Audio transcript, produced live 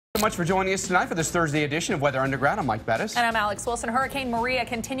much for joining us tonight for this Thursday edition of Weather Underground. I'm Mike Bettis. And I'm Alex Wilson. Hurricane Maria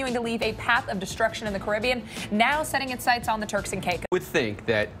continuing to leave a path of destruction in the Caribbean, now setting its sights on the Turks and Caicos. I would think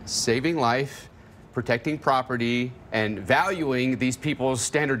that saving life, protecting property, and valuing these people's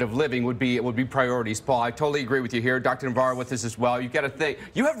standard of living would be priorities. Paul, I totally agree with you here. Dr. Navarro with us as well. You've got to think.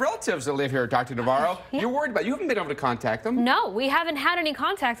 You have relatives that live here, Dr. Navarro. Yeah. You're worried about. You haven't been able to contact them. No, we haven't had any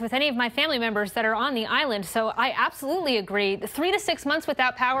contact with any of my family members that are on the island. So I absolutely agree. 3 to 6 months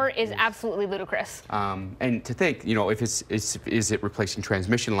without power is absolutely ludicrous. And to think, you know, if is it replacing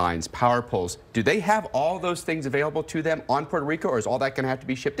transmission lines, power poles? Do they have all those things available to them on Puerto Rico, or is all that going to have to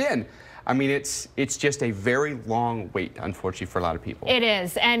be shipped in? I mean, it's just a very long wait, unfortunately, for a lot of people. It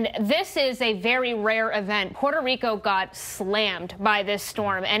is, and this is a very rare event. Puerto Rico got slammed by this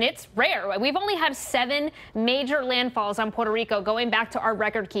storm, and it's rare. We've only had 7 major landfalls on Puerto Rico going back to our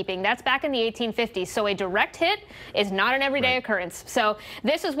record keeping. That's back in the 1850s, so a direct hit is not an everyday occurrence. So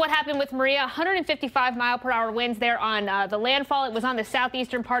this is what happened with Maria. 155-mile-per-hour winds there on the landfall. It was on the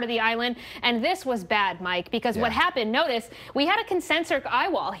southeastern part of the island, and this was bad, Mike, because what happened, notice, we had a concentric eye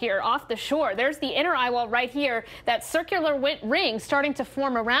wall here off the shore. There's the inner eye wall right here, that circular ring starting to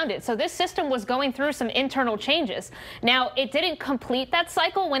form around it. So this system was going through some internal changes. Now, it didn't complete that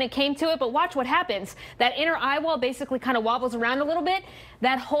cycle when it came to it, but watch what happens. That inner eye wall basically kind of wobbles around a little bit.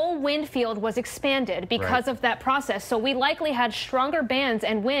 That whole wind field was expanded because of that process. So we likely had stronger bands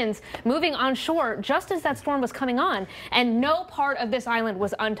and winds moving onshore just as that storm was coming on. And no part of this island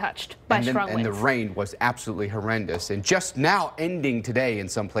was untouched by strong winds. And the rain was absolutely horrendous and just now ending today in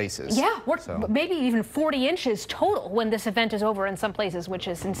some places. Yeah, maybe even 40 inches total when this event is over in some places, which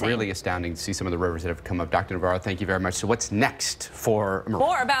is insane. Really astounding to see some of the rivers that have come up. Dr. Navarro, thank you very much. So what's next for Maria?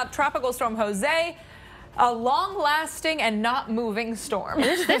 More about Tropical Storm Jose. A long-lasting and not moving storm.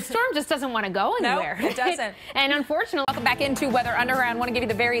 This storm just doesn't want to go anywhere. No, it doesn't. And unfortunately, welcome back into Weather Underground. I want to give you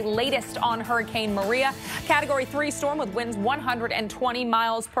the very latest on Hurricane Maria. Category 3 storm with winds 120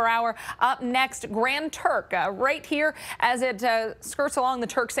 miles per hour. Up next, Grand Turk, right here as it skirts along the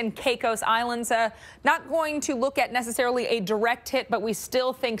Turks and Caicos Islands. Not going to look at necessarily a direct hit, but we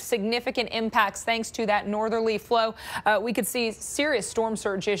still think significant impacts thanks to that northerly flow. We could see serious storm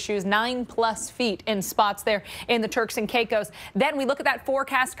surge issues, 9+ feet in spots there in the Turks and Caicos. Then we look at that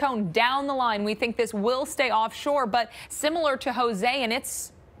forecast cone down the line. We think this will stay offshore, but similar to Jose and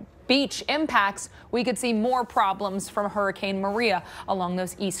its beach impacts, we could see more problems from Hurricane Maria along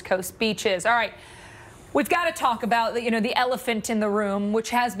those East Coast beaches. All right. We've got to talk about, the elephant in the room,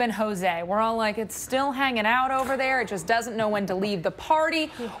 which has been Jose. We're all like, it's still hanging out over there. It just doesn't know when to leave the party.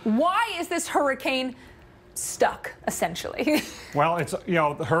 Why is this hurricane stuck, essentially? Well, it's,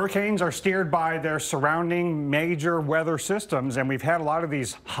 the hurricanes are steered by their surrounding major weather systems, and we've had a lot of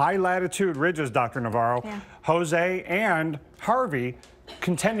these high latitude ridges, Dr. Navarro. Jose and Harvey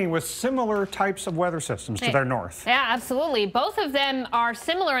contending with similar types of weather systems to their north. Yeah, absolutely. Both of them are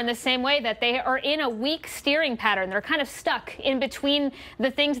similar in the same way that they are in a weak steering pattern. They're kind of stuck in between the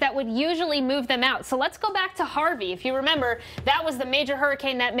things that would usually move them out. So let's go back to Harvey. If you remember, that was the major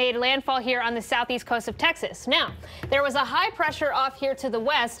hurricane that made landfall here on the southeast coast of Texas. Now, there was a high pressure off here to the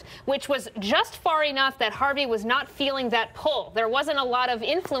west, which was just far enough that Harvey was not feeling that pull. There wasn't a lot of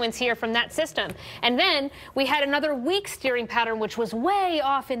influence here from that system. And then we had another weak steering pattern, which was way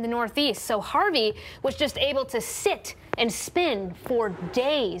off in the northeast. So Harvey was just able to sit and spin for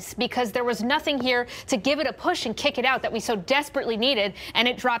days because there was nothing here to give it a push and kick it out that we so desperately needed, and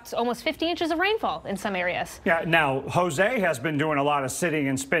it dropped almost 50 inches of rainfall in some areas. Yeah, now Jose has been doing a lot of sitting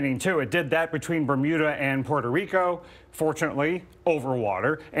and spinning too. It did that between Bermuda and Puerto Rico, fortunately over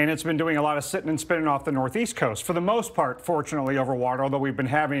water, and it's been doing a lot of sitting and spinning off the northeast coast. For the most part, fortunately over water, although we've been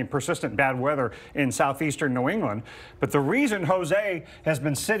having persistent bad weather in southeastern New England. But the reason Jose has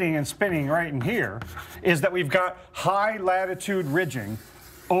been sitting and spinning right in here is that we've got high latitude ridging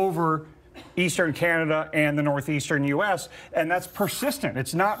over eastern Canada and the northeastern U.S., and that's persistent.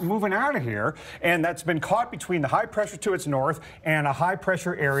 It's not moving out of here, and that's been caught between the high pressure to its north and a high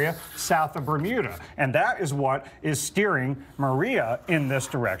pressure area south of Bermuda. And that is what is steering Maria in this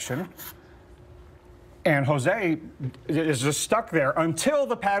direction. And Jose is just stuck there until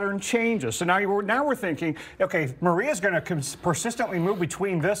the pattern changes. So now we're thinking, okay, Maria's going to persistently move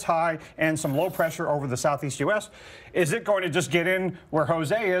between this high and some low pressure over the southeast U.S. Is it going to just get in where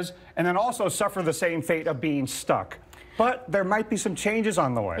Jose is and then also suffer the same fate of being stuck? But there might be some changes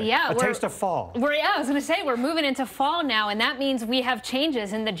on the way. Yeah, a taste of fall. I was going to say, we're moving into fall now, and that means we have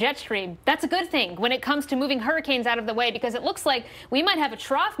changes in the jet stream. That's a good thing when it comes to moving hurricanes out of the way, because it looks like we might have a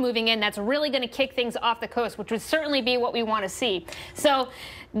trough moving in that's really going to kick things off the coast, which would certainly be what we want to see. So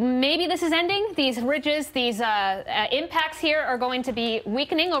maybe this is ending. These ridges, these impacts here are going to be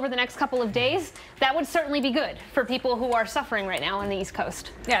weakening over the next couple of days. That would certainly be good for people who are suffering right now on the East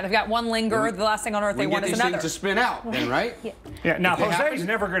Coast. Yeah, they've got one linger. The last thing on earth they want is another. We get these things to spin out, then, right? Yeah. Now, Jose's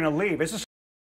never going to leave. This is